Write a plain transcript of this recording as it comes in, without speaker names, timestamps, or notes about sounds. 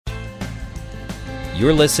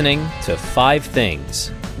You're listening to Five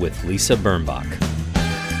Things with Lisa Birnbach.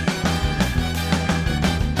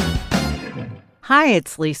 Hi,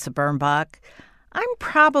 it's Lisa Birnbach. I'm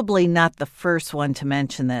probably not the first one to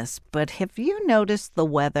mention this, but have you noticed the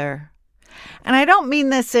weather? And I don't mean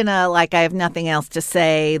this in a like I have nothing else to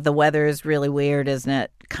say, the weather is really weird, isn't it,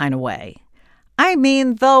 kind of way. I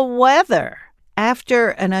mean the weather.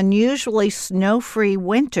 After an unusually snow-free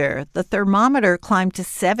winter, the thermometer climbed to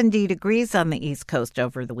 70 degrees on the East Coast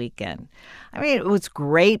over the weekend. I mean, it was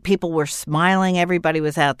great. People were smiling. Everybody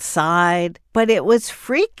was outside. But it was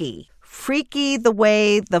freaky. Freaky the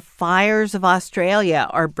way the fires of Australia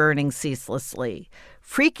are burning ceaselessly.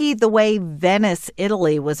 Freaky the way Venice,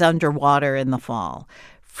 Italy was underwater in the fall.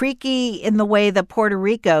 Freaky in the way that Puerto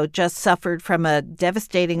Rico just suffered from a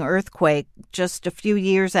devastating earthquake just a few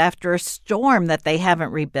years after a storm that they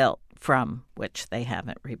haven't rebuilt, from which they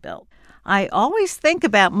haven't rebuilt. I always think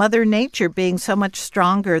about Mother Nature being so much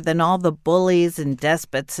stronger than all the bullies and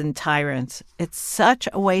despots and tyrants. It's such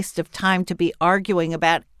a waste of time to be arguing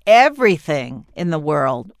about everything in the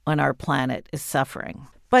world when our planet is suffering.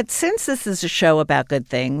 But since this is a show about good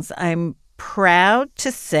things, I'm proud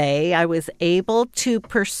to say I was able to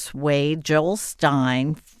persuade Joel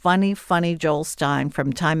Stein, funny Joel Stein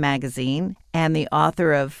from Time Magazine, and the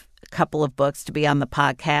author of a couple of books to be on the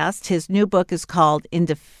podcast. His new book is called In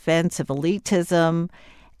Defense of Elitism.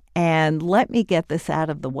 And let me get this out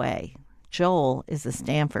of the way. Joel is a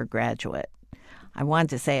Stanford graduate. I wanted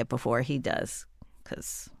to say it before he does,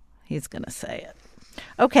 because he's going to say it.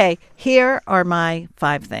 Okay, here are my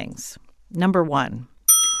 5 things. Number 1.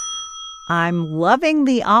 I'm loving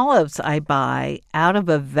the olives I buy out of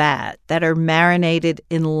a vat that are marinated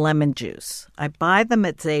in lemon juice. I buy them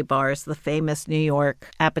at Zabar's, the famous New York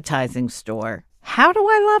appetizing store. How do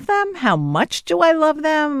I love them? How much do I love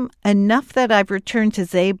them? Enough that I've returned to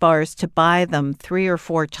Zabar's to buy them 3 or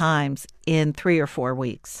 4 times in 3 or 4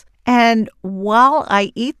 weeks. And while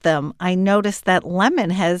I eat them, I notice that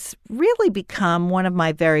lemon has really become one of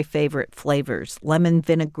my very favorite flavors. Lemon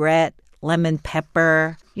vinaigrette, lemon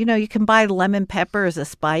pepper. You know, you can buy lemon pepper as a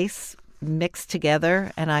spice mixed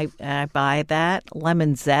together, and I buy that.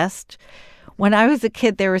 Lemon zest. When I was a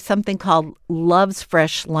kid, there was something called Love's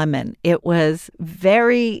Fresh Lemon. It was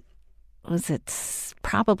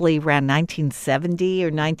probably around 1970 or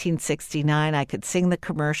 1969. I could sing the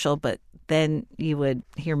commercial, but then you would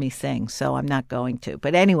hear me sing, so I'm not going to.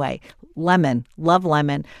 But anyway, lemon, love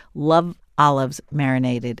olives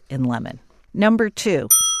marinated in lemon. Number 2.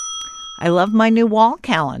 I love my new wall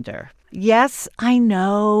calendar. Yes, I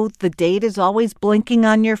know the date is always blinking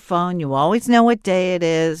on your phone. You always know what day it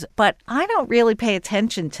is, but I don't really pay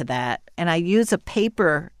attention to that. And I use a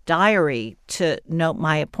paper diary to note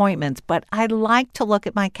my appointments, but I like to look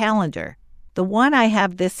at my calendar. The one I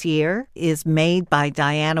have this year is made by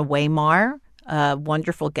Diana Waymar, a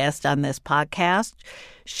wonderful guest on this podcast.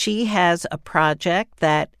 She has a project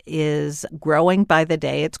that is growing by the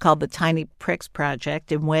day. It's called the Tiny Pricks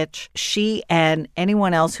Project, in which she and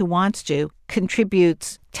anyone else who wants to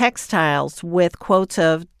contributes textiles with quotes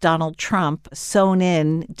of Donald Trump sewn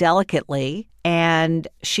in delicately. And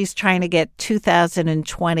she's trying to get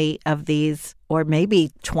 2,020 of these, or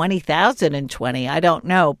maybe 20,020, I don't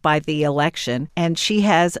know, by the election. And she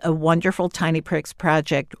has a wonderful Tiny Pricks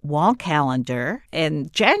Project wall calendar.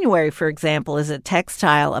 And January, for example, is a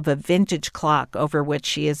textile of a vintage clock over which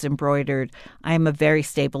she has embroidered, "I am a very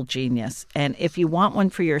stable genius." And if you want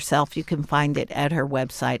one for yourself, you can find it at her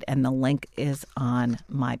website, and the link is on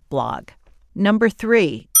my blog. Number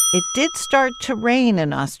 3. It did start to rain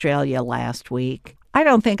in Australia last week. I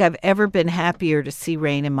don't think I've ever been happier to see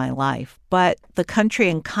rain in my life, but the country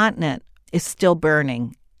and continent is still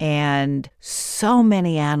burning, and so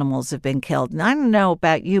many animals have been killed. And I don't know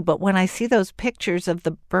about you, but when I see those pictures of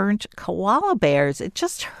the burnt koala bears, it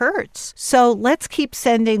just hurts. So let's keep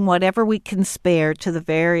sending whatever we can spare to the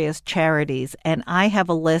various charities. And I have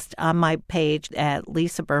a list on my page at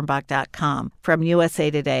lisabirnbach.com from USA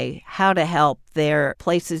Today, how to help. There are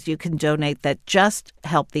places you can donate that just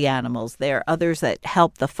help the animals. There are others that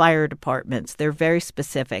help the fire departments. They're very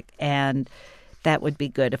specific, and that would be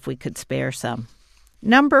good if we could spare some.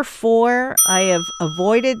 Number 4, I have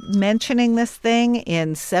avoided mentioning this thing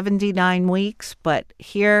in 79 weeks, but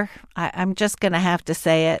here I'm just going to have to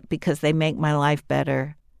say it because they make my life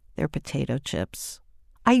better. They're potato chips.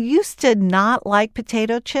 I used to not like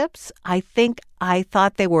potato chips. I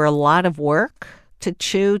thought they were a lot of work to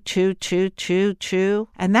chew.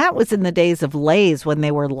 And that was in the days of Lay's when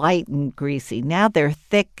they were light and greasy. Now they're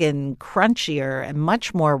thick and crunchier and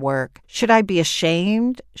much more work. Should I be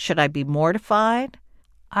ashamed? Should I be mortified?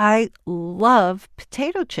 I love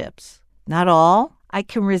potato chips. Not all. I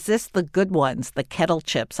can resist the good ones, the kettle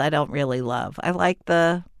chips I don't really love. I like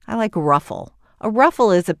Ruffle. A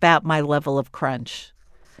Ruffle is about my level of crunch.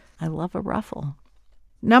 I love a Ruffle.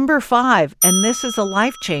 Number 5, and this is a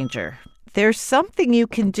life changer. There's something you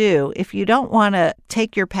can do if you don't want to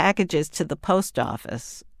take your packages to the post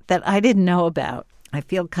office that I didn't know about. I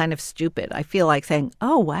feel kind of stupid. I feel like saying,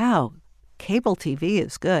 oh, wow, cable TV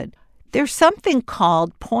is good. There's something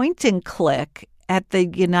called point and click at the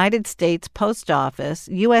United States Post Office,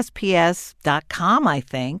 USPS.com, I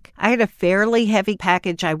think. I had a fairly heavy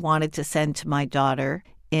package I wanted to send to my daughter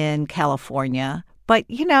in California. But,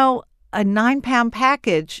 a 9-pound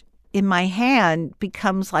package in my hand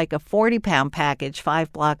becomes like a 40-pound package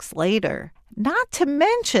 5 blocks later. Not to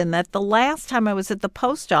mention that the last time I was at the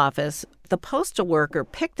post office, the postal worker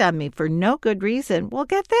picked on me for no good reason. Well,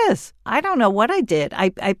 get this. I don't know what I did. I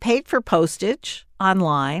paid for postage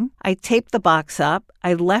online. I taped the box up.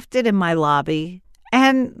 I left it in my lobby.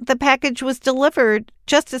 And the package was delivered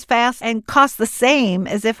just as fast and cost the same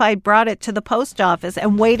as if I brought it to the post office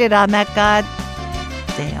and waited on that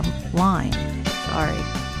goddamn line. Sorry.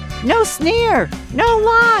 No sneer. No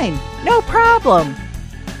line. No problem.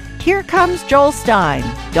 Here comes Joel Stein.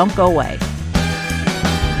 Don't go away.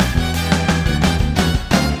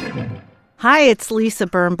 Hi, it's Lisa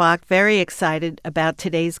Birnbach. Very excited about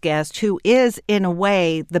today's guest, who is, in a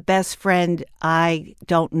way, the best friend I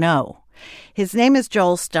don't know. His name is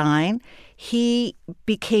Joel Stein. He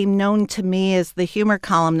became known to me as the humor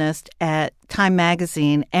columnist at Time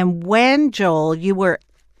Magazine. And when, Joel, you were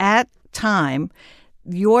at Time,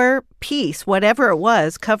 your piece, whatever it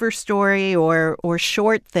was, cover story or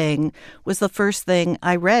short thing, was the first thing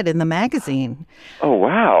I read in the magazine. Oh,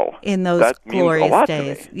 wow. In those that glorious means a lot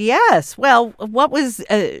days. To me. Yes. Well, what was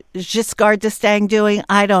Giscard d'Estaing doing?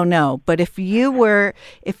 I don't know. But if you were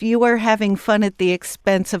having fun at the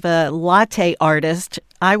expense of a latte artist,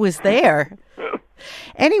 I was there.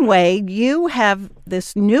 Anyway, you have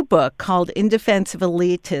this new book called In Defense of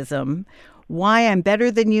Elitism, Why I'm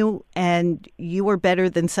Better Than You and You Are Better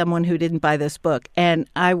Than Someone Who Didn't Buy This Book. And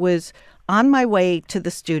I was on my way to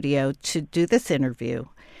the studio to do this interview.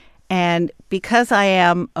 And because I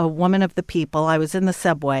am a woman of the people, I was in the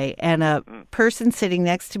subway, and a person sitting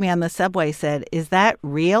next to me on the subway said, "Is that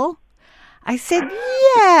real?" I said,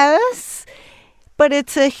 "Yes, but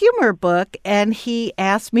it's a humor book." And he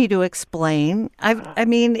asked me to explain. I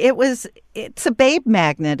mean, it's a babe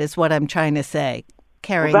magnet is what I'm trying to say.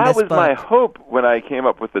 Carrying that this was book. my hope when I came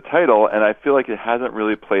up with the title, and I feel like it hasn't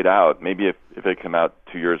really played out. Maybe if it had come out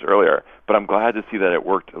 2 years earlier, but I'm glad to see that it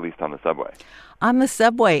worked, at least on the subway. On the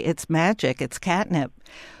subway, it's magic. It's catnip.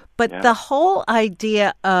 But the whole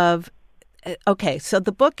idea of, okay, so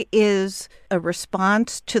the book is a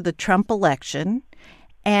response to the Trump election,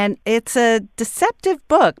 and it's a deceptive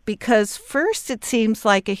book because first it seems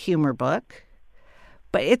like a humor book,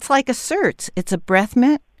 but it's like a Certs. It's a breath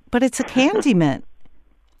mint, but it's a candy mint.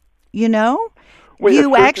 You know? Wait,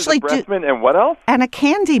 you actually is a breath mint and what else? And a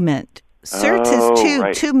candy mint. Certs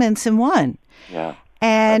is two mints in one. Yeah.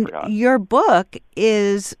 And your book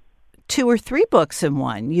is 2 or 3 books in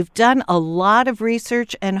one. You've done a lot of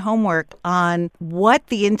research and homework on what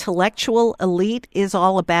the intellectual elite is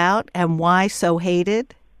all about and why so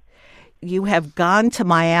hated. You have gone to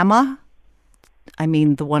Miami. I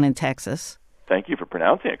mean, the one in Texas. Thank you for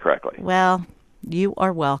pronouncing it correctly. Well, you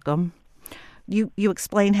are welcome. You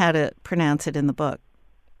explain how to pronounce it in the book.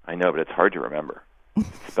 I know, but it's hard to remember. It's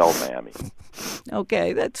spelled Miami.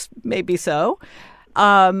 Okay, that's maybe so.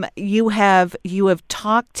 You have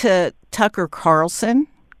talked to Tucker Carlson.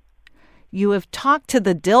 You have talked to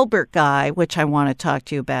the Dilbert guy, which I want to talk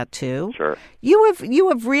to you about too. Sure. You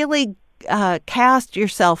have really cast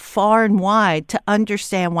yourself far and wide to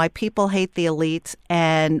understand why people hate the elites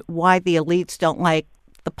and why the elites don't like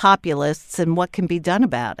the populists and what can be done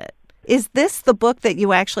about it. Is this the book that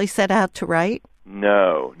you actually set out to write?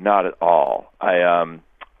 No, not at all. I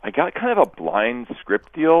got kind of a blind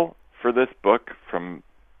script deal for this book from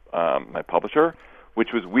my publisher, which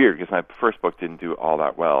was weird because my first book didn't do all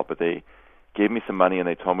that well. But they gave me some money and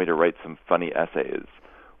they told me to write some funny essays,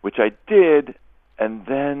 which I did. And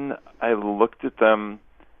then I looked at them.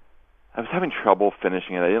 I was having trouble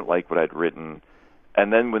finishing it. I didn't like what I'd written.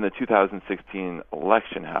 And then when the 2016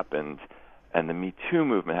 election happened and the Me Too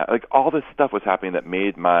movement happened, like all this stuff was happening that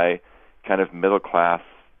made my kind of middle-class,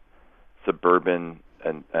 suburban,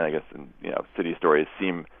 and I guess city stories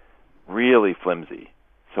seem really flimsy.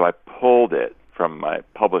 So I pulled it from my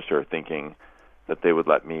publisher thinking that they would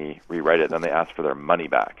let me rewrite it. Then they asked for their money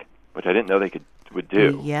back, which I didn't know they would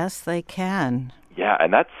do. Yes, they can. Yeah,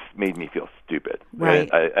 and that's made me feel stupid. Right.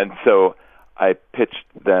 And so I pitched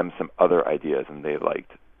them some other ideas, and they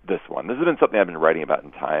liked this one. This has been something I've been writing about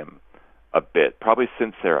in Time a bit, probably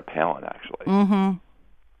since Sarah Palin, actually.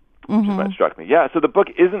 Which is what struck me. Yeah, so the book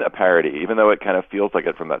isn't a parody, even though it kind of feels like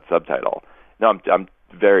it from that subtitle. No, I'm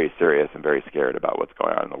very serious and very scared about what's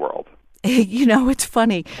going on in the world. You know, it's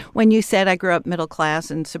funny. When you said I grew up middle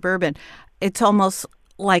class and suburban, it's almost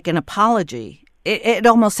like an apology. It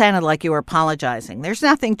almost sounded like you were apologizing. There's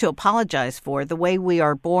nothing to apologize for. The way we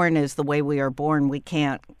are born is the way we are born. We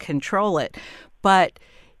can't control it. But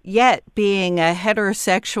yet, being a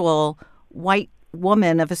heterosexual white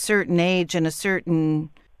woman of a certain age and a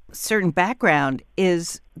certain background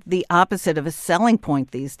is the opposite of a selling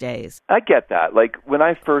point these days. I get that. Like, when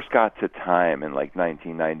I first got to Time in,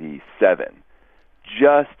 1997,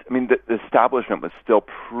 the establishment was still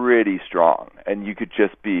pretty strong, and you could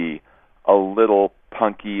just be a little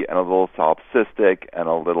punky and a little solipsistic and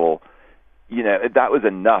a little, that was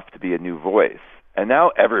enough to be a new voice. And now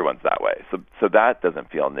everyone's that way. So that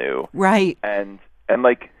doesn't feel new. Right. And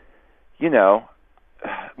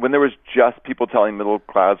when there was just people telling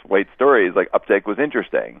middle-class white stories, Updike was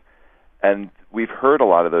interesting. And we've heard a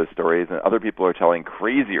lot of those stories, and other people are telling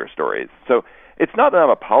crazier stories. So it's not that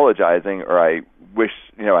I'm apologizing or I wish,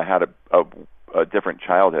 I had a different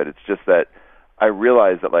childhood. It's just that I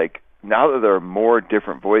realize that, now that there are more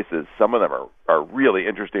different voices, some of them are really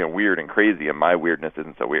interesting and weird and crazy, and my weirdness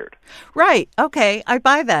isn't so weird. Right. Okay. I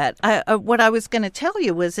buy that. What I was going to tell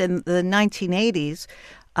you was in the 1980s,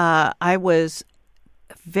 I was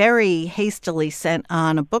very hastily sent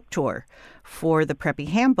on a book tour for the Preppy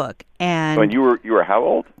Handbook. And you were how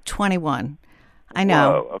old? 21. I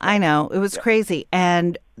know. Whoa, okay. I know. It was crazy.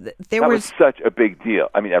 And there was such a big deal.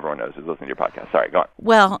 I mean, everyone knows who's listening to your podcast. Sorry, go on.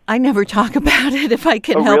 Well, I never talk about it if I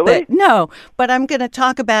can help really? it. No, but I'm going to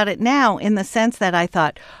talk about it now in the sense that I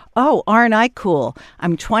thought, oh, aren't I cool?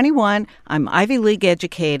 I'm 21. I'm Ivy League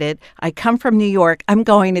educated. I come from New York. I'm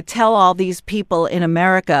going to tell all these people in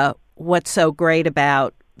America what's so great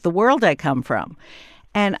about the world I come from.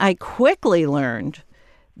 And I quickly learned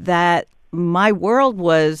that my world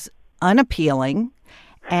was unappealing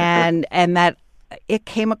and that it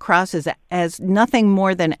came across as nothing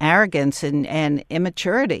more than arrogance and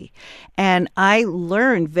immaturity. And I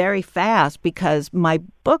learned very fast, because my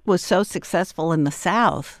book was so successful in the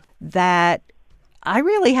South, that I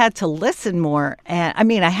really had to listen more. And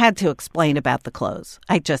I had to explain about the clothes.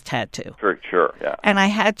 I just had to. For sure, yeah. And I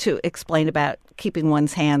had to explain about keeping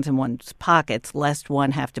one's hands in one's pockets, lest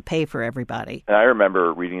one have to pay for everybody. And I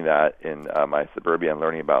remember reading that in my suburbia and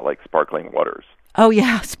learning about sparkling waters. Oh,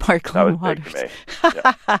 yeah, sparkling waters. That was big for me.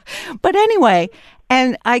 Yeah. But anyway,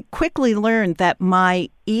 and I quickly learned that my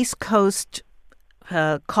East Coast,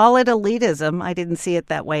 call it elitism, I didn't see it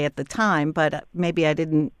that way at the time, but maybe I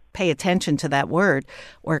didn't pay attention to that word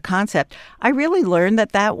or concept. I really learned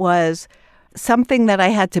that was something that I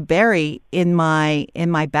had to bury in my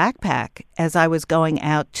backpack as I was going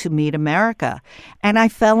out to meet America. And I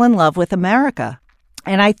fell in love with America.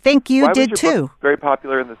 And I think you did was your too. Book very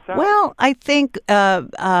popular in the South? Well, I think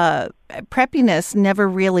preppiness never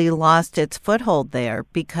really lost its foothold there,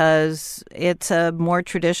 because it's a more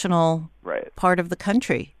traditional part of the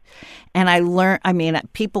country. And I learned,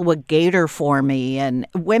 people would gator for me, and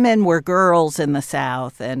women were girls in the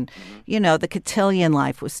South. And, the cotillion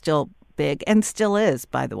life was still big, and still is,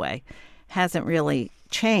 by the way. Hasn't really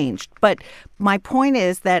changed. But my point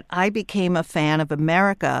is that I became a fan of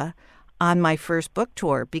America on my first book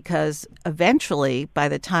tour, because eventually, by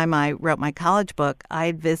the time I wrote my college book, I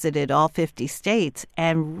had visited all 50 states.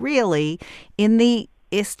 And really,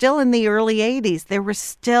 still in the early 80s, there was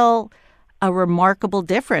still a remarkable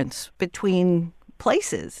difference between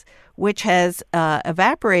places, which has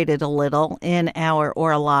evaporated a little in our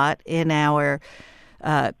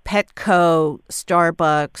Petco,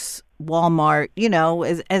 Starbucks, Walmart,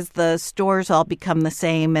 as the stores all become the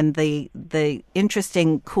same and the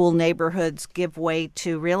interesting, cool neighborhoods give way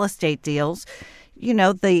to real estate deals,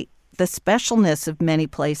 the specialness of many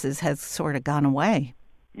places has sort of gone away.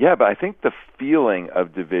 Yeah, but I think the feeling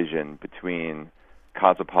of division between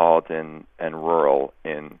cosmopolitan and rural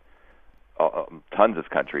in tons of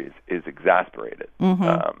countries is exasperated.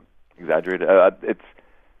 Exaggerated. It's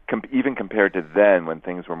even compared to then, when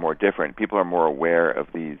things were more different. People are more aware of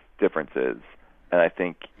these differences, and I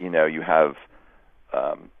think you have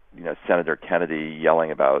Senator Kennedy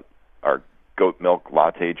yelling about our goat milk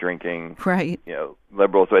latte drinking, right?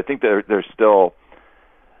 Liberals. So I think there's still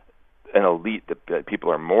an elite that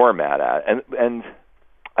people are more mad at, and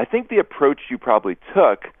I think the approach you probably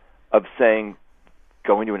took of saying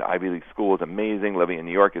going to an Ivy League school is amazing, living in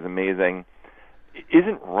New York is amazing,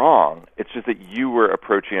 isn't wrong. It's just that you were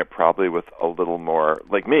approaching it probably with a little more,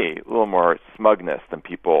 like me, a little more smugness than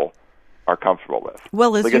people are comfortable with.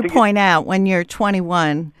 Well, as you point out, when you're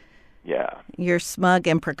 21, yeah, you're smug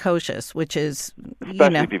and precocious, which is,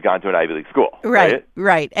 especially if you've gone to an Ivy League school.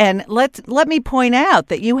 Right. And let me point out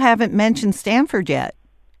that you haven't mentioned Stanford yet.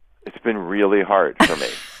 It's been really hard for me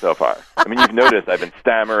so far. I mean, you've noticed I've been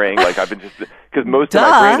stammering, like I've been just, because most of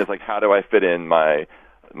my brain is like, how do I fit in my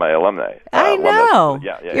alumni? I know.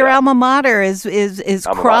 Your alma mater is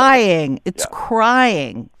crying. Mater. It's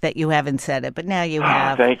crying that you haven't said it, but now you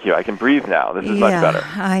have. Thank you. I can breathe now. This is much better.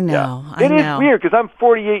 I know. Yeah. It is weird because I'm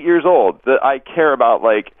 48 years old that I care about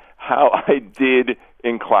like how I did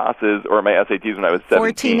in classes or my SATs when I was 17.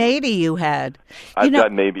 1480 you had. I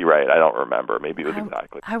may be right. I don't remember. Maybe it was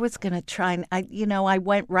exactly. I was going to try and I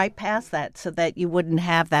went right past that so that you wouldn't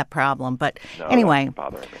have that problem. But anyway,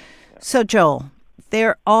 so Joel,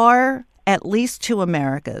 there are at least two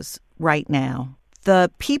Americas right now. The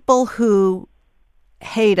people who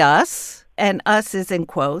hate us, and us is in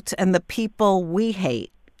quotes, and the people we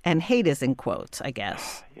hate, and hate is in quotes, I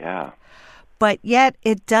guess. Yeah. But yet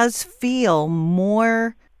it does feel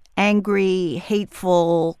more angry,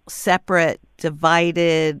 hateful, separate,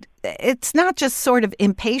 divided. It's not just sort of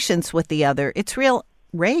impatience with the other. It's real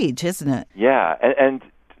rage, isn't it? Yeah, and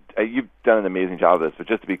you've done an amazing job of this. But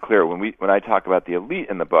just to be clear, when I talk about the elite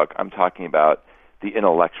in the book, I'm talking about the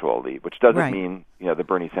intellectual elite, which doesn't mean the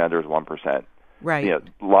Bernie Sanders 1%. Right. A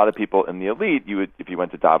lot of people in the elite, if you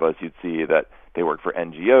went to Davos, you'd see that they work for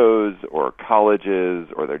NGOs or colleges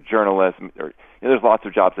or they're journalists. Or there's lots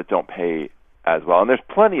of jobs that don't pay as well. And there's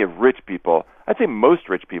plenty of rich people. I'd say most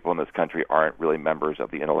rich people in this country aren't really members of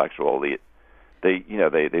the intellectual elite.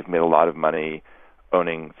 They've made a lot of money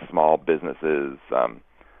owning small businesses.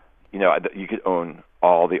 You could own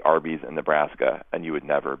all the Arby's in Nebraska and you would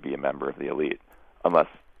never be a member of the elite unless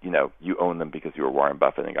you own them because you were Warren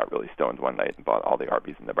Buffett and got really stoned one night and bought all the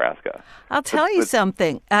Arby's in Nebraska. I'll tell you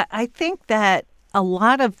something. I think that a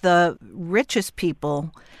lot of the richest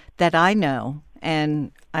people that I know,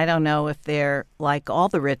 and I don't know if they're like all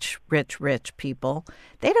the rich people,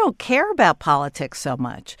 they don't care about politics so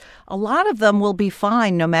much. A lot of them will be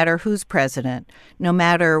fine no matter who's president, no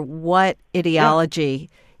matter what ideology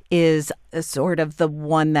is sort of the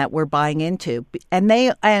one that we're buying into.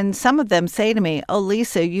 And some of them say to me, "Oh,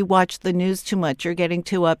 Lisa, you watch the news too much. You're getting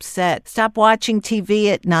too upset. Stop watching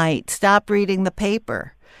TV at night. Stop reading the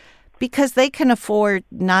paper." Because they can afford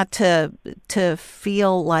not to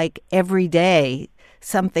feel like every day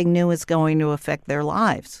something new is going to affect their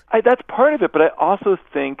lives. That's part of it, but I also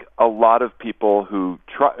think a lot of people who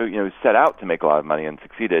set out to make a lot of money and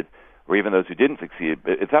succeeded, or even those who didn't succeed,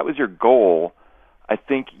 if that was your goal, I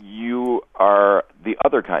think you are the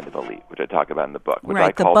other kind of elite, which I talk about in the book, which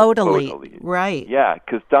I call the boat elite. Right. Yeah,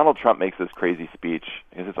 because Donald Trump makes this crazy speech,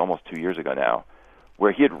 I guess it's almost 2 years ago now,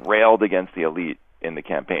 where he had railed against the elite in the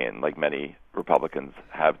campaign, like many Republicans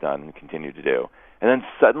have done and continue to do. And then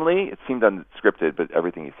suddenly, it seemed unscripted, but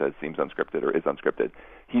everything he says seems unscripted or is unscripted.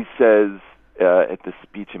 He says at the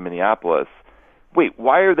speech in Minneapolis, wait,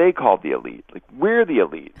 why are they called the elite? Like, we're the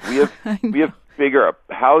elite. We have bigger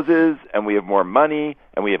houses, and we have more money,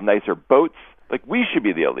 and we have nicer boats. Like, we should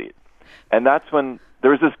be the elite. And that's when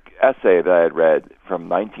there was this essay that I had read from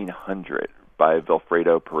 1900 by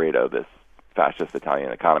Vilfredo Pareto, this fascist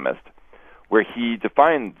Italian economist, where he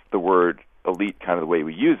defined the word elite kind of the way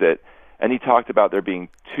we use it, and he talked about there being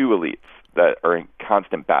two elites that are in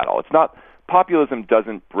constant battle. It's not, populism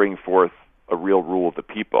doesn't bring forth a real rule of the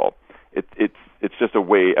people. It's just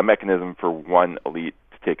a mechanism for one elite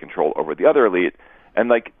to take control over the other elite. And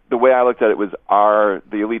like the way I looked at it was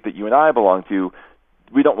the elite that you and I belong to,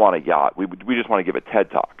 we don't want a yacht. We just want to give a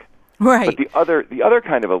TED Talk. Right. But the other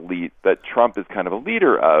kind of elite that Trump is kind of a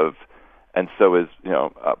leader of, and so is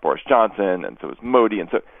Boris Johnson, and so is Modi, and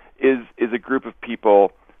so is a group of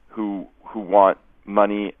people who want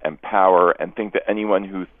money and power and think that anyone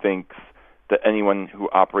who thinks that anyone who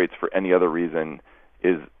operates for any other reason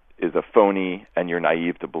is a phony and you're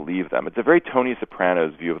naive to believe them. It's a very Tony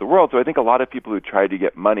Soprano's view of the world. So I think a lot of people who try to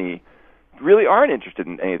get money really aren't interested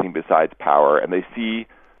in anything besides power, and they see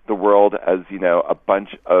the world as a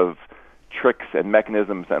bunch of tricks and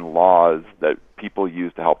mechanisms and laws that people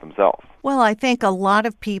use to help themselves. Well, I think a lot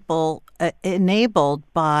of people enabled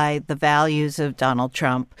by the values of Donald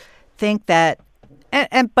Trump think that,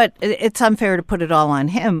 but it's unfair to put it all on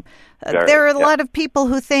him. There are a lot of people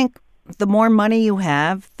who think the more money you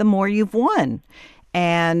have, the more you've won.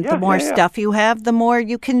 And the more stuff you have, the more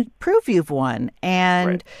you can prove you've won.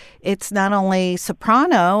 And it's not only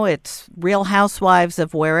Soprano, it's Real Housewives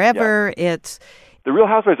of wherever. The Real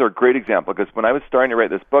Housewives are a great example because when I was starting to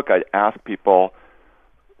write this book, I asked people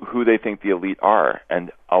who they think the elite are.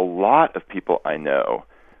 And a lot of people I know,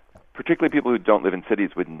 particularly people who don't live in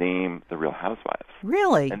cities, would name the Real Housewives.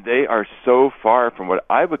 Really? And they are so far from what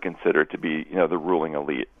I would consider to be, the ruling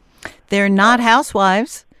elite. They're not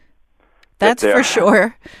housewives. That's for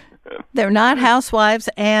sure. They're not housewives.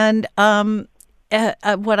 And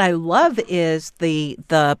what I love is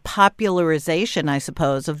the popularization, I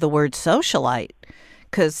suppose, of the word socialite,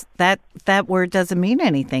 because that word doesn't mean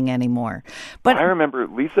anything anymore. But I remember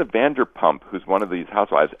Lisa Vanderpump, who's one of these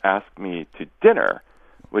housewives, asked me to dinner,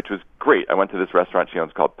 which was great. I went to this restaurant she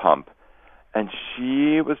owns called Pump, and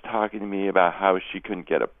she was talking to me about how she couldn't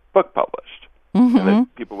get a book published, and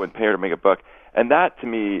that people wouldn't pay her to make a book. And that, to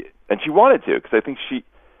me, and she wanted to, because I think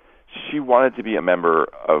she wanted to be a member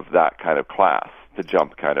of that kind of class, to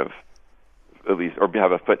jump kind of, at least, or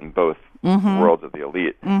have a foot in both worlds of the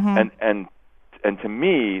elite. And to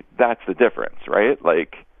me, that's the difference, right?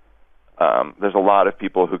 Like, there's a lot of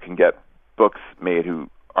people who can get books made who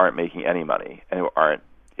aren't making any money and who aren't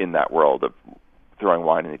in that world of throwing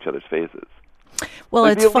wine in each other's faces. Well,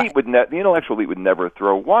 like it's the intellectual elite would never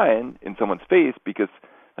throw wine in someone's face because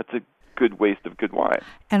that's a good waste of good wine.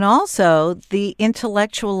 And also, the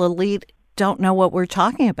intellectual elite don't know what we're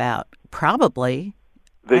talking about. Probably.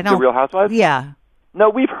 The Real Housewives? Yeah. No,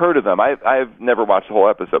 we've heard of them. I've never watched the whole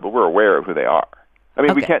episode, but we're aware of who they are. I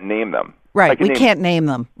mean, we can't name them. Right, we can't name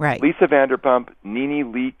them. Right. Lisa Vanderpump,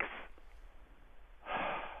 Nene Leakes.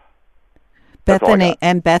 Bethany.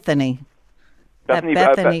 Bethany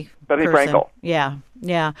Frankel.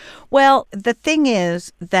 Yeah. Well, the thing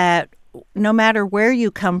is that no matter where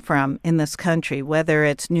you come from in this country, whether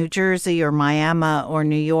it's New Jersey or Miami or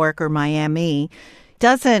New York or Miami,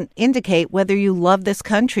 doesn't indicate whether you love this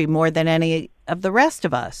country more than any of the rest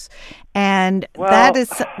of us. And that is,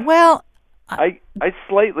 so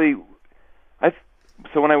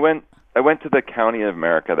when I went to the county of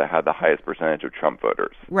America that had the highest percentage of Trump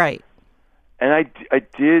voters. Right. And I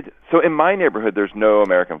did, so in my neighborhood, there's no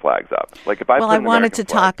American flags up. Like if I I wanted to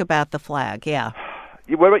talk about the flag, yeah.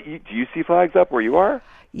 What about you? Do you see flags up where you are?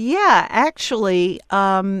 Yeah, actually,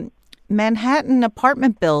 Manhattan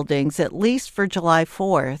apartment buildings, at least for July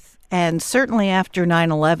 4th, and certainly after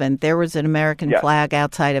 9/11, there was an American flag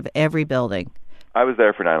outside of every building. I was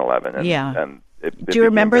there for 9/11. And do you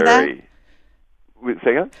remember that?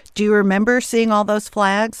 Say again? Do you remember seeing all those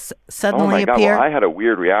flags suddenly appear? Well, I had a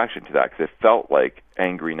weird reaction to that because it felt like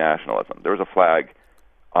angry nationalism. There was a flag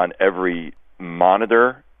on every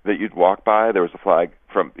monitor that you'd walk by. There was a flag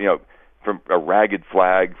from a ragged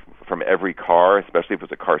flag from every car, especially if it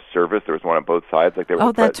was a car service. There was one on both sides. Like they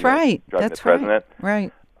were that's right. Driving That's the president.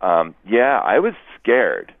 Right. I was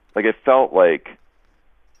scared. Like it felt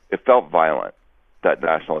violent, that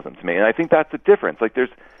nationalism to me. And I think that's the difference. Like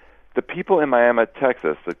there's the people in Miami,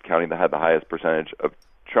 Texas, the county that had the highest percentage of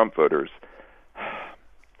Trump voters,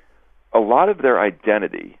 a lot of their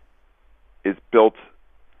identity is built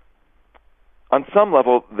on some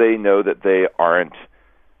level. They know that they aren't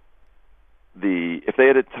if they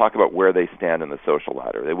had to talk about where they stand in the social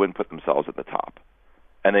ladder, they wouldn't put themselves at the top.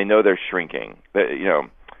 And they know they're shrinking.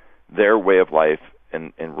 Their way of life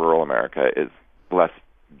in rural America is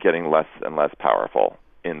getting less and less powerful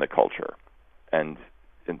in the culture and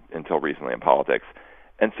until recently in politics.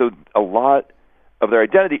 And so a lot of their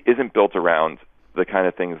identity isn't built around the kind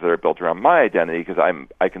of things that are built around my identity because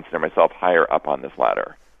I consider myself higher up on this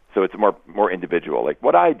ladder. So it's more individual, like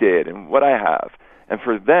what I did and what I have. And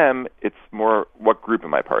for them, it's more what group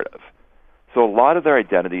am I part of. So a lot of their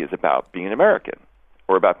identity is about being an American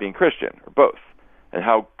or about being Christian or both and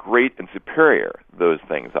how great and superior those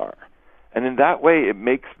things are. And in that way, it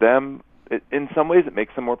makes them, in some ways, it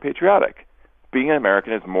makes them more patriotic. Being an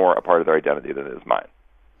American is more a part of their identity than it is mine.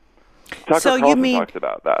 Tucker Carlson talks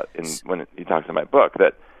about that when he talks in my book,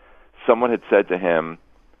 that someone had said to him,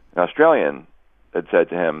 an Australian had said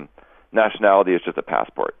to him, nationality is just a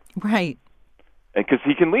passport. Right. And because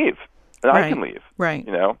he can leave, and I can leave. Right.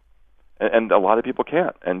 And a lot of people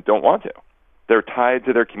can't and don't want to. They're tied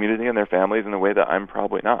to their community and their families in a way that I'm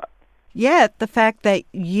probably not. Yet the fact that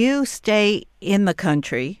you stay in the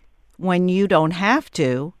country when you don't have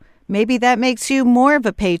to, maybe that makes you more of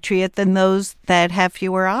a patriot than those that have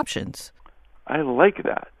fewer options. I like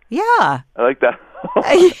that. Yeah. I like that.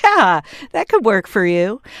 Yeah, that could work for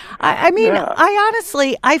you. I mean, I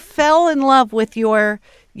honestly, I fell in love with your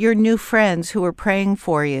new friends who are praying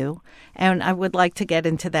for you. And I would like to get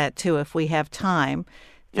into that, too, if we have time.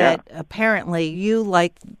 That apparently you,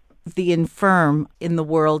 like the infirm in the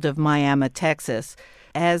world of Miami, Texas,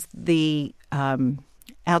 as the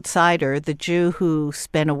outsider, the Jew who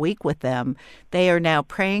spent a week with them, they are now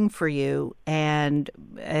praying for you and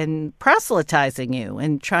proselytizing you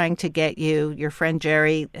and trying to get you. Your friend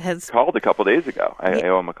Jerry has called a couple days ago. I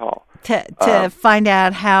owe him a call to find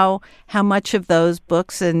out how much of those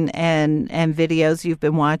books and videos you've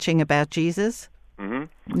been watching about Jesus.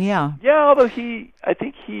 Mm-hmm. Yeah. Although I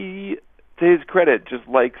think he, to his credit, just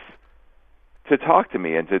likes to talk to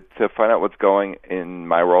me and to find out what's going in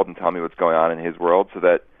my world and tell me what's going on in his world, so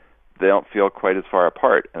that they don't feel quite as far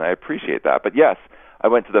apart. And I appreciate that. But yes, I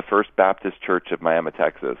went to the First Baptist Church of Miami,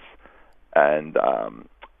 Texas, and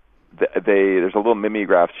there's a little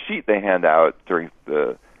mimeograph sheet they hand out during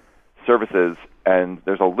the services, and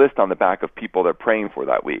there's a list on the back of people they're praying for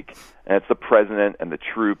that week, and it's the president and the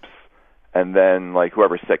troops, and then like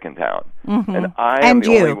whoever's sick in town. Mm-hmm. And I am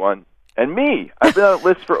the only one. And me. I've been on that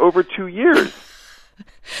list for over 2 years.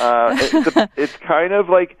 It's kind of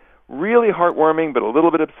like really heartwarming, but a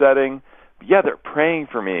little bit upsetting. But yeah, they're praying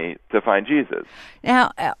for me to find Jesus.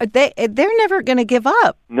 Now, they're never going to give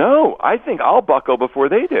up. No, I think I'll buckle before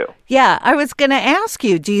they do. Yeah, I was going to ask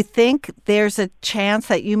you, do you think there's a chance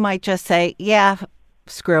that you might just say, yeah,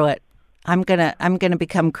 screw it, I'm gonna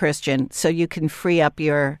become Christian, so you can free up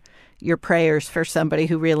your prayers for somebody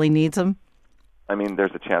who really needs them? I mean,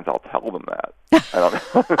 there's a chance I'll tell them that.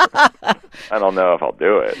 I don't know if I'll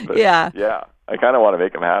do it. But yeah. I kind of want to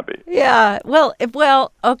make them happy. Yeah.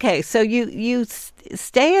 Well. Okay. So you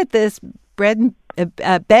stay at this bed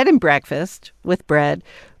and breakfast with bread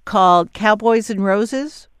called Cowboys and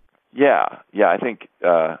Roses. Yeah. I think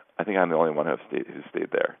I'm the only one who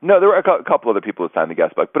stayed there. No, there were a couple other people who signed the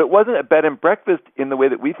guest book, but it wasn't a bed and breakfast in the way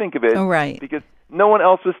that we think of it. Oh, right. Because no one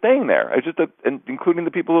else was staying there. I was just including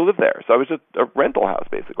the people who live there. So I was just a rental house,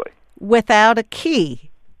 basically. Without a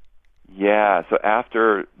key. Yeah. So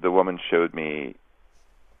after the woman showed me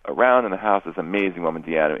around in the house, this amazing woman,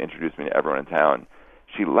 Deanna, who introduced me to everyone in town,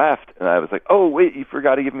 she left, and I was like, oh, wait, you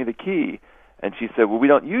forgot to give me the key. And she said, well, we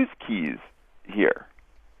don't use keys here,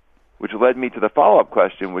 which led me to the follow-up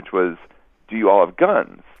question, which was, do you all have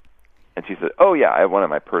guns? And she said, oh, yeah, I have one in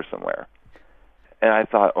my purse somewhere. And I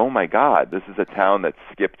thought, oh, my God, this is a town that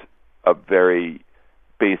skipped a very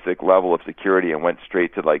basic level of security and went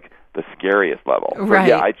straight to, like, the scariest level. Right.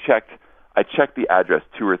 So, yeah, I checked the address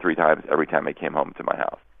 2 or 3 times every time I came home to my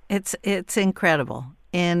house. It's incredible.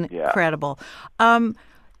 Incredible. Yeah.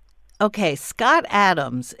 Okay, Scott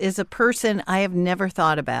Adams is a person I have never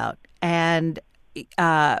thought about. And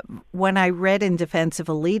when I read In Defense of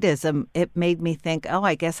Elitism, it made me think, oh,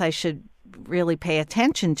 I guess I should really pay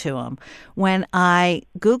attention to him. When I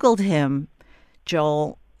Googled him,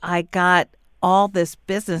 Joel, I got all this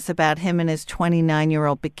business about him and his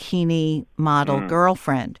 29-year-old bikini model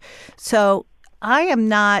girlfriend. So I am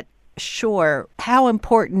not sure how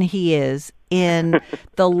important he is in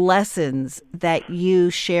the lessons that you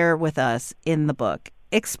share with us in the book.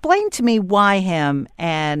 Explain to me why him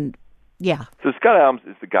and, yeah. So Scott Adams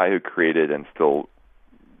is the guy who created and still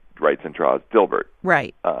writes and draws Dilbert.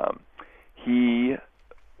 Right. He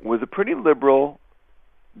was a pretty liberal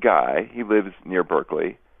guy. He lives near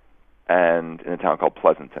Berkeley and in a town called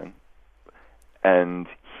Pleasanton. And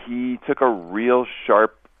he took a real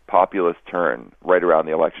sharp populist turn right around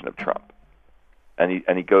the election of Trump. And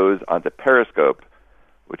he goes onto Periscope,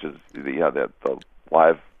 which is the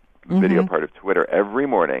live video part of Twitter, every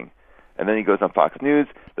morning. And then he goes on Fox News.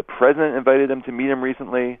 The president invited him to meet him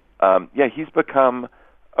recently. He's become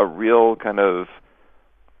a real kind of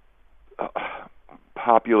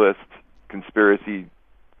populist, conspiracy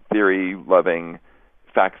theory-loving,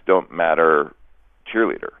 facts don't matter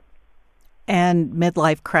cheerleader. And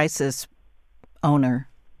midlife crisis owner,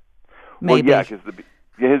 maybe. Well, yeah,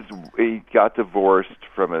 because he got divorced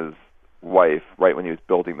from his wife right when he was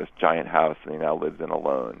building this giant house, and he now lives in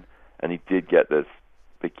alone. And he did get this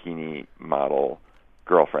bikini model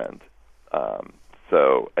girlfriend.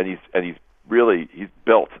 He's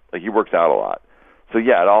built, like, he works out a lot. So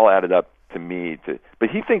yeah, it all added up to me but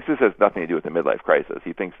he thinks this has nothing to do with the midlife crisis.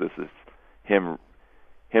 He thinks this is him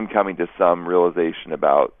coming to some realization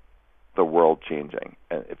about the world changing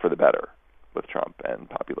for the better with Trump and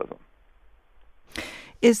populism.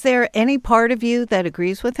 Is there any part of you that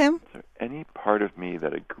agrees with him? Is there any part of me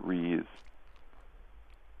that agrees?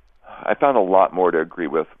 I found a lot more to agree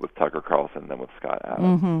with Tucker Carlson than with Scott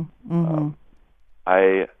Adams.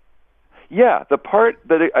 The part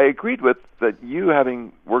that I agreed with, that you,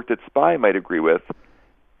 having worked at Spy, might agree with,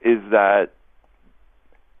 is that,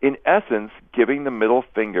 in essence, giving the middle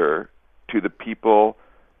finger to the people,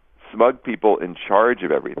 smug people in charge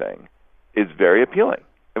of everything, is very appealing.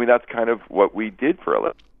 I mean, that's kind of what we did for a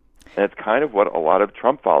living. And it's kind of what a lot of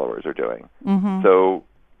Trump followers are doing. So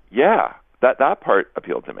yeah, that part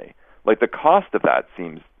appealed to me. Like the cost of that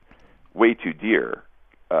seems way too dear,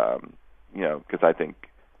 because I think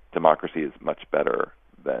democracy is much better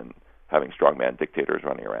than having strongman dictators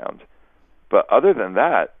running around. But other than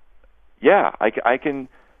that, yeah, I can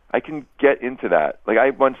get into that. Like I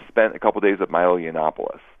once spent a couple days at Milo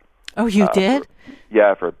Yiannopoulos. Oh, you did?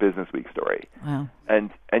 For a Business Week story. Wow. And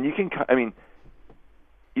you can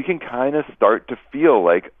kind of start to feel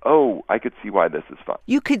like, oh, I could see why this is fun.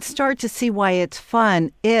 You could start to see why it's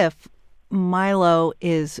fun if Milo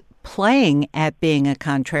is playing at being a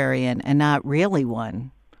contrarian and not really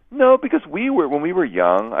one. No, because when we were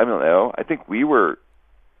young, I don't know, I think we were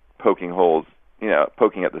poking holes,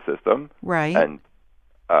 poking at the system. Right. And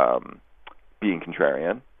being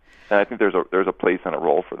contrarian. And I think there's a place and a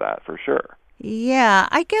role for that, for sure. Yeah,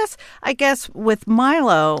 I guess with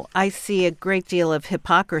Milo, I see a great deal of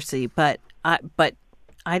hypocrisy, but I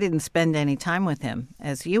didn't spend any time with him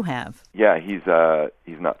as you have. Yeah, he's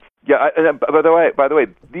nuts. Yeah, by the way,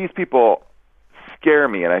 these people scare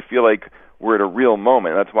me, and I feel like we're at a real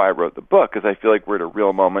moment. That's why I wrote the book, because I feel like we're at a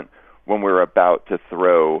real moment when we're about to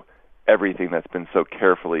throw everything that's been so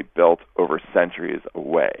carefully built over centuries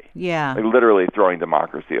away. Yeah, like literally throwing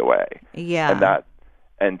democracy away. Yeah, and that.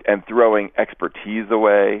 And throwing expertise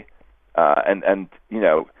away, and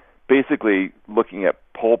basically looking at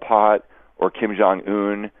Pol Pot or Kim Jong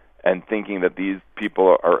Un and thinking that these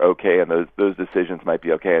people are okay and those decisions might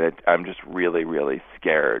be okay. And I'm just really, really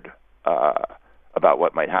scared about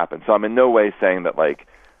what might happen. So I'm in no way saying that like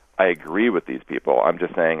I agree with these people. I'm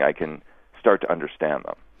just saying I can start to understand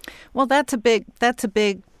them. Well, that's a big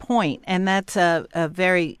point, and that's a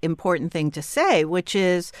very important thing to say, which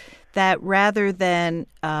is that rather than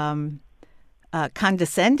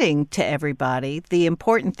condescending to everybody, the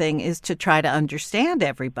important thing is to try to understand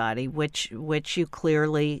everybody, which you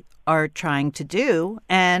clearly are trying to do.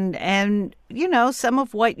 And some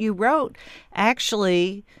of what you wrote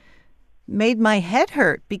actually made my head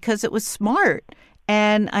hurt because it was smart,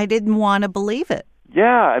 and I didn't want to believe it.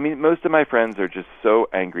 Yeah, I mean, most of my friends are just so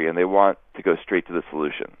angry, and they want to go straight to the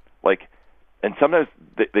solution. And sometimes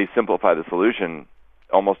they simplify the solution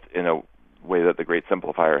almost in a way that the great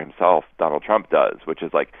simplifier himself, Donald Trump, does, which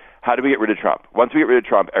is like, how do we get rid of Trump? Once we get rid of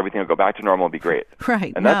Trump, everything will go back to normal and be great.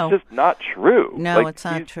 Right. And that's just not true. No, it's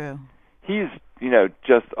not true. He's,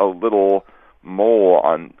 just a little mole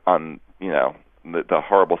on the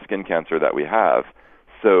horrible skin cancer that we have.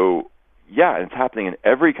 So, yeah, it's happening in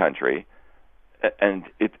every country. And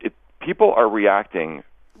people are reacting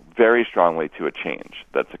very strongly to a change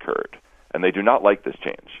that's occurred. And they do not like this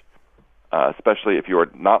change. Especially if you are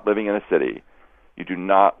not living in a city, you do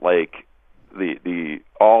not like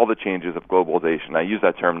all the changes of globalization. I use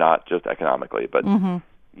that term not just economically, but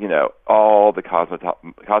all the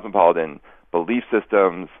cosmopolitan belief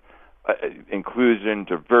systems, inclusion,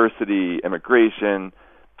 diversity, immigration,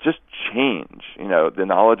 just change. The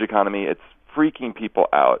knowledge economy, it's freaking people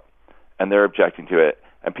out, and they're objecting to it.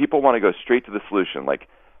 And people want to go straight to the solution, like,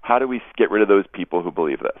 how do we get rid of those people who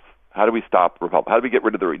believe this? How do we stop How do we get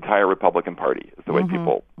rid of the entire Republican Party? Is the way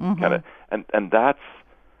people kind of and that's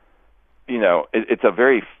it's a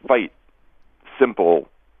very simple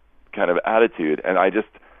kind of attitude. And I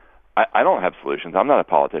don't have solutions. I'm not a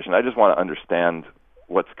politician. I just want to understand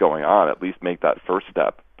what's going on. At least make that first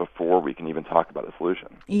step before we can even talk about a solution.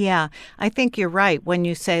 Yeah, I think you're right when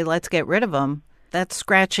you say let's get rid of them. That's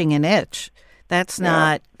scratching an itch. That's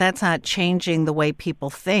not changing the way people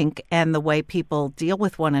think and the way people deal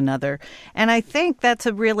with one another. And I think that's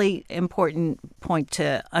a really important point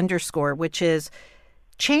to underscore, which is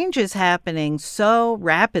change is happening so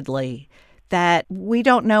rapidly that we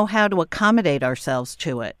don't know how to accommodate ourselves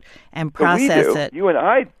to it and process it. You and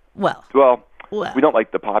I, well, we don't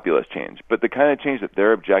like the populist change, but the kind of change that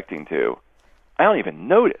they're objecting to, I don't even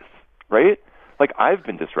notice, right? Like, I've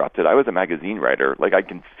been disrupted. I was a magazine writer. Like, I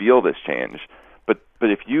can feel this change. But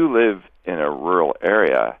if you live in a rural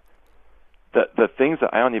area, the things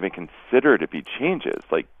that I don't even consider to be changes,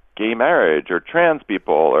 like gay marriage or trans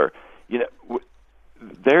people, or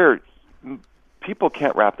people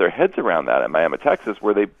can't wrap their heads around that in Miami, Texas,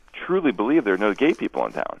 where they truly believe there are no gay people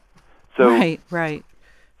in town. So right.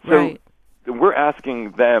 So we're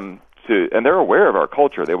asking them to, and they're aware of our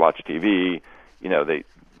culture. They watch TV.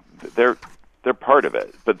 They're part of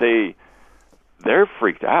it, but they're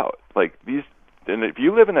freaked out. Like these. And if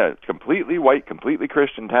you live in a completely white, completely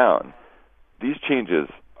Christian town, these changes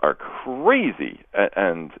are crazy,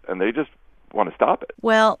 and they just want to stop it.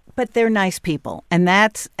 Well, but they're nice people, and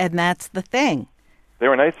that's the thing. They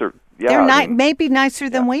were nicer. Yeah, they're maybe nicer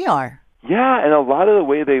than we are. Yeah, and a lot of the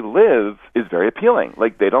way they live is very appealing.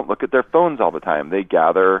 Like, they don't look at their phones all the time. They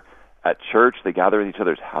gather at church. They gather at each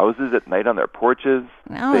other's houses at night on their porches.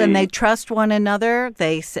 No, and they trust one another.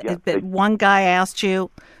 One guy asked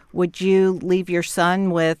you, would you leave your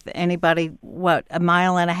son with anybody, a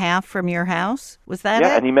mile and a half from your house? Was that it?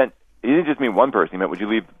 Yeah, and he didn't just mean one person. He meant, would you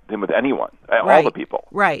leave him with anyone? Right. All the people.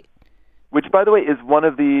 Right. Which, by the way, is one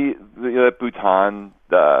of the Bhutan,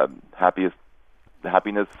 the happiness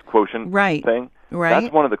quotient thing. Right.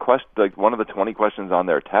 That's one of the one of the 20 questions on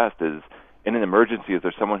their test is, in an emergency, is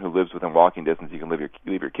there someone who lives within walking distance you can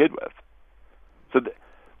leave your kid with? So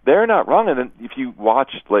they're not wrong. And then if you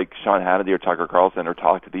watch like Sean Hannity or Tucker Carlson or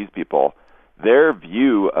talk to these people, their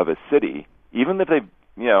view of a city, even if they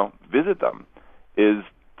visit them, is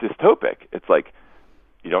dystopic. It's like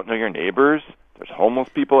you don't know your neighbors. There's homeless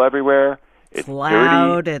people everywhere. It's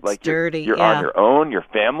loud. Dirty. It's dirty. You're on your own. Your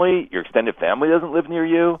family, your extended family doesn't live near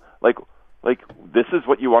you. Like this is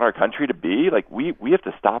what you want our country to be. Like we have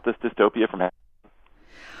to stop this dystopia from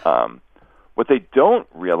happening. What they don't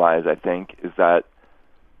realize, I think, is that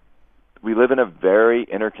we live in a very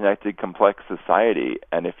interconnected, complex society,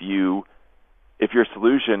 and if your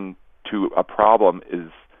solution to a problem is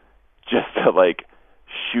just to like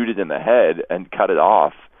shoot it in the head and cut it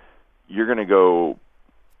off, you're going to go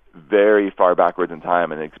very far backwards in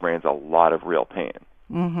time and experience a lot of real pain.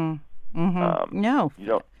 Mm-hmm. Mm-hmm. No,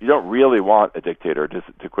 you don't really want a dictator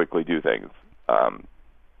to quickly do things.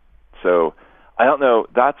 So I don't know.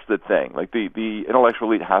 That's the thing. Like the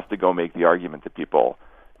intellectual elite has to go make the argument to people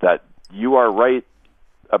that you are right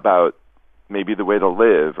about maybe the way to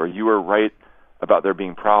live, or you are right about there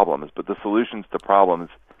being problems, but the solutions to problems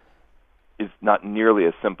is not nearly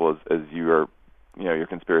as simple as your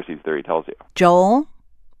conspiracy theory tells you. Joel,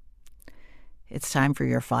 it's time for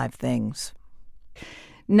your 5 things.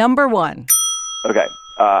 Number 1. Okay.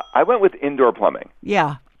 I went with indoor plumbing.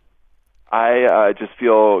 Yeah. I just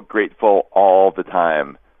feel grateful all the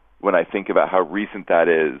time when I think about how recent that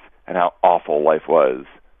is and how awful life was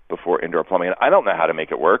before indoor plumbing. And I don't know how to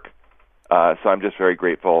make it work. So I'm just very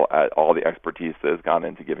grateful at all the expertise that has gone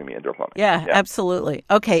into giving me indoor plumbing. Yeah. Absolutely.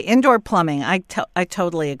 Okay, indoor plumbing. I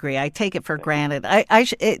totally agree. I take it for granted.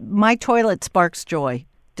 My toilet sparks joy.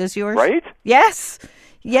 Does yours? Right? Yes.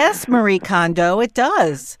 Yes, Marie Kondo, it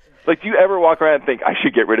does. Like, do you ever walk around and think, I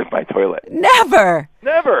should get rid of my toilet? Never.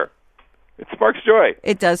 Never. It sparks joy.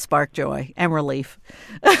 It does spark joy and relief.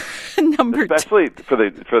 Number Especially for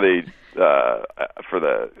the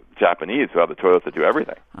Japanese who have the toilets that do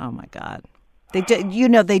everything. Oh my God, they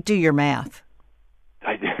do your math.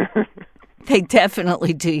 I do. They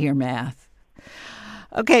definitely do your math.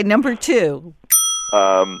 Okay, number 2.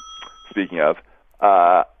 Speaking of,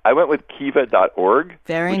 I went with Kiva.org.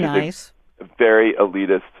 Very nice. A very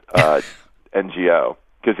elitist NGO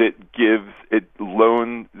because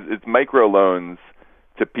it's micro loans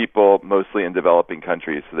to people mostly in developing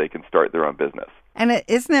countries so they can start their own business. And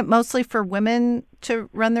isn't it mostly for women to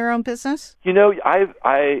run their own business?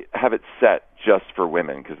 I have it set just for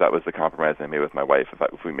women because that was the compromise I made with my wife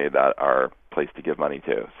if we made that our place to give money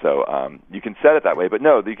to. So you can set it that way, but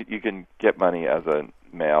no, you can get money as a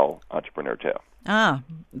male entrepreneur too. Ah,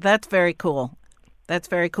 that's very cool. That's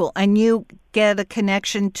very cool. And you get a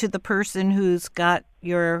connection to the person who's got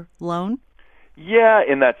your loan? Yeah,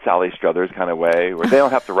 in that Sally Struthers kind of way, where they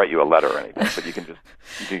don't have to write you a letter or anything, but you can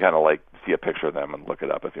kind of like see a picture of them and look it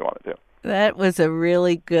up if you wanted to. That was a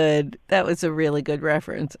really good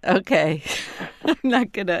reference. Okay. I'm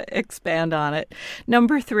not going to expand on it.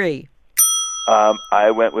 Number 3.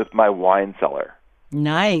 I went with my wine cellar.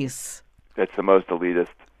 Nice. That's the most elitist,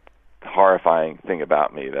 horrifying thing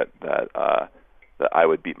about me that I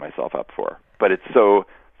would beat myself up for. But it's so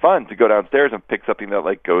fun to go downstairs and pick something that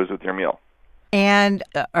like goes with your meal. And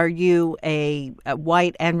are you a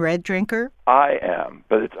white and red drinker? I am,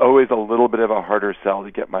 but it's always a little bit of a harder sell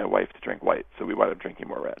to get my wife to drink white, so we wind up drinking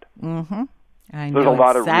more red. Mm-hmm. I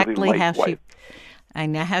know exactly really how white. I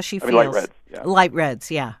know how she feels. Light reds. Yeah. Light reds,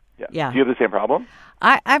 yeah. Do you have the same problem?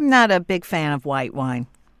 I'm not a big fan of white wine.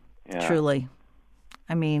 Yeah. Truly.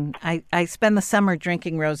 I mean, I spend the summer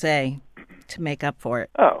drinking rosé to make up for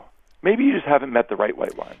it. Oh, maybe you just haven't met the right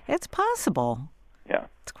white wine. It's possible. Yeah.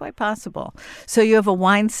 It's quite possible. So you have a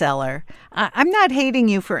wine cellar. I'm not hating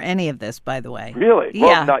you for any of this, by the way. Really? Yeah.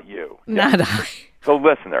 Well, not you. Not I. The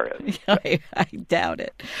listener is. I doubt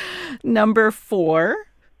it. Number 4.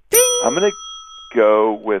 Ding! I'm going to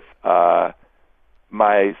go with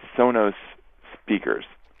my Sonos speakers.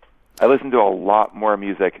 I listen to a lot more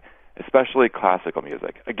music, especially classical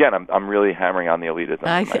music. Again, I'm really hammering on the elitism.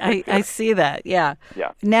 I see that. Yeah.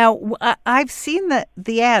 Yeah. Now I've seen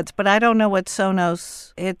the ads, but I don't know what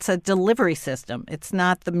Sonos. It's a delivery system. It's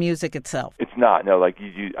not the music itself. It's not. No, like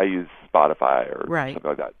I use Spotify or right. something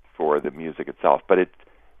like that for the music itself. But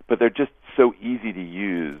they're just so easy to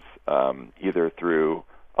use, either through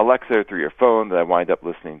Alexa or through your phone, that I wind up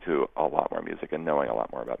listening to a lot more music and knowing a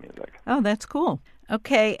lot more about music. Oh, that's cool.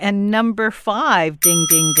 Okay, and number 5, ding,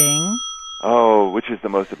 ding, ding. Oh, which is the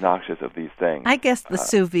most obnoxious of these things? I guess the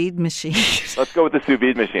sous vide machine. Let's go with the sous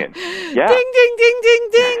vide machine. Yeah. Ding, ding, ding, ding,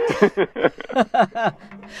 ding.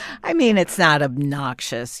 I mean, it's not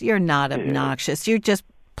obnoxious. You're not obnoxious. You just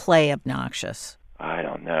play obnoxious. I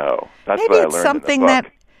don't know. That's Maybe what I it's learned something in the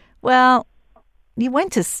book. well, you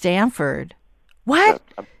went to Stanford. What?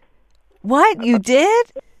 What? You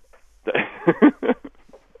did?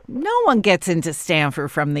 No one gets into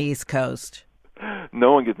Stanford from the East Coast.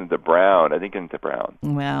 No one gets into Brown. I didn't get into Brown.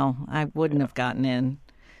 Well, I wouldn't have gotten in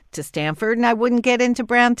to Stanford, and I wouldn't get into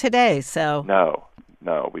Brown today. So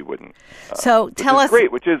no, we wouldn't. So tell us,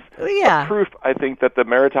 great, which is a proof, I think, that the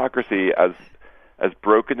meritocracy, as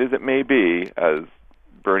broken as it may be, as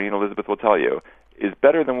Bernie and Elizabeth will tell you, is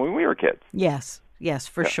better than when we were kids. Yes,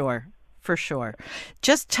 for sure. For sure.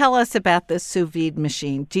 Just tell us about this sous vide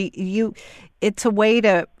machine. It's a way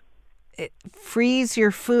to freeze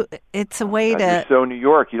your food. It's a way to... You're so New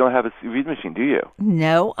York. You don't have a sous vide machine, do you?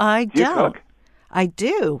 No, I don't. Do you cook? I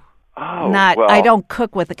do. Oh, well. I don't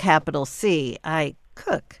cook with a capital C. I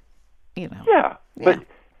cook, Yeah, but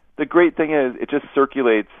the great thing is it just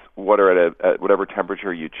circulates water at whatever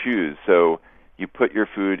temperature you choose. So you put your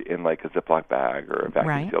food in like a Ziploc bag or a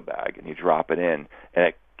vacuum seal bag, and you drop it in,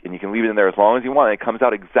 and you can leave it in there as long as you want, and it comes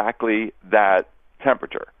out exactly that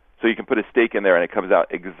temperature. So you can put a steak in there, and it comes out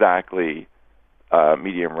exactly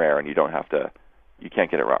medium rare, and you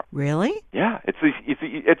can't get it wrong. Really? Yeah, it's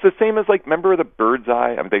the same as, like, remember the Bird's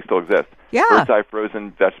Eye? I mean, they still exist. Yeah. Bird's Eye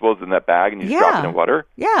frozen vegetables in that bag, and you just drop it in water.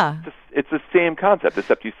 Yeah. It's the same concept,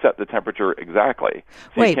 except you set the temperature exactly.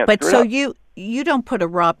 So wait, but so you don't put a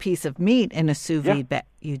raw piece of meat in a sous vide bag?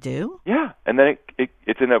 You do? Yeah, and then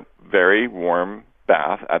it's in a very warm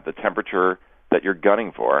bath at the temperature that you're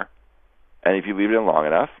gunning for, and if you leave it in long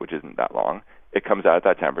enough, which isn't that long, it comes out at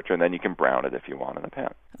that temperature, and then you can brown it if you want in the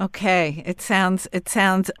pan. Okay, it sounds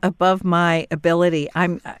above my ability.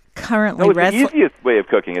 I'm currently it's the easiest way of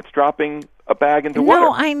cooking. It's dropping a bag into water.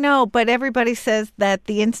 No, I know, but everybody says that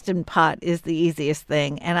the Instant Pot is the easiest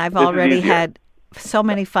thing, and I've already had so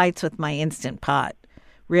many fights with my Instant Pot.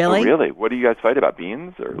 Really? Oh, really? What do you guys fight about?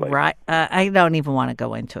 Beans or like? Right. I don't even want to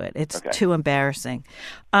go into it. It's too embarrassing.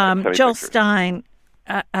 Joel Stein,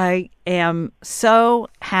 I am so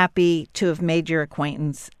happy to have made your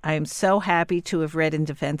acquaintance. I am so happy to have read In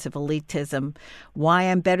Defense of Elitism, Why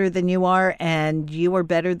I'm Better Than You Are, and You Are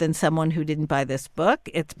Better Than Someone Who Didn't Buy This Book.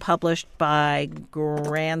 It's published by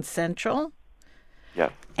Grand Central.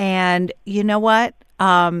 Yes. And you know what?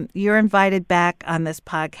 You're invited back on this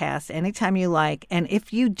podcast anytime you like. And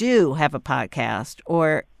if you do have a podcast,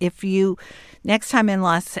 or if next time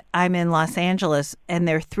I'm in Los Angeles and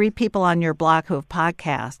there are 3 people on your block who have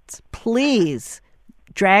podcasts, please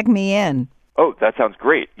drag me in. Oh, that sounds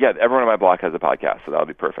great. Yeah, everyone on my block has a podcast, so that'll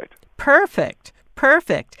be perfect. Perfect.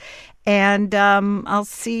 And I'll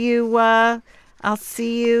see you, I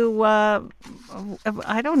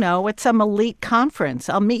don't know, at some elite conference.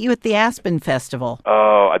 I'll meet you at the Aspen Festival.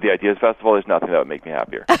 Oh, at the Ideas Festival, there's nothing that would make me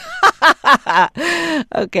happier.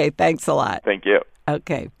 Okay, thanks a lot. Thank you.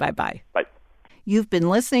 Okay, bye-bye. Bye. You've been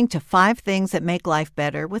listening to 5 Things That Make Life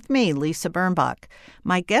Better with me, Lisa Birnbach.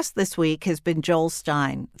 My guest this week has been Joel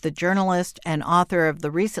Stein, the journalist and author of the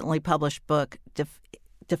recently published book,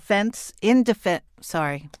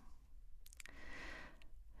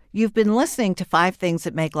 You've been listening to 5 Things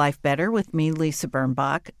That Make Life Better with me, Lisa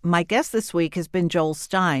Birnbach. My guest this week has been Joel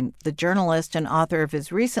Stein, the journalist and author of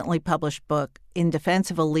his recently published book, In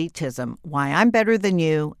Defense of Elitism, Why I'm Better Than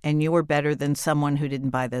You and You Are Better Than Someone Who Didn't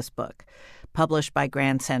Buy This Book, published by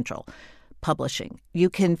Grand Central Publishing. You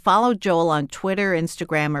can follow Joel on Twitter,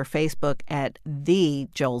 Instagram, or Facebook at The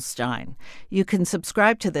Joel Stein. You can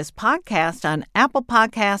subscribe to this podcast on Apple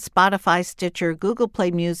Podcasts, Spotify, Stitcher, Google Play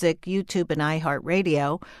Music, YouTube, and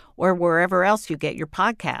iHeartRadio, or wherever else you get your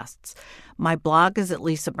podcasts. My blog is at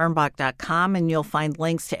lisabirnbach.com, and you'll find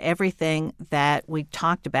links to everything that we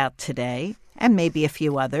talked about today, and maybe a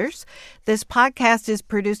few others. This podcast is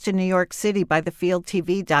produced in New York City by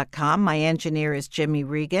thefieldtv.com. My engineer is Jimmy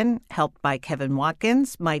Regan, helped by Kevin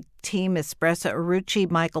Watkins. My team is Spressa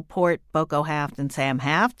Arucci, Michael Port, Boko Haft, and Sam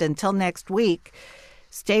Haft. Until next week,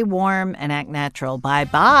 stay warm and act natural.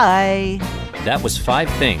 Bye-bye. That was 5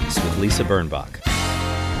 Things with Lisa Birnbach.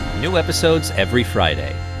 New episodes every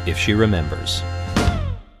Friday, if she remembers.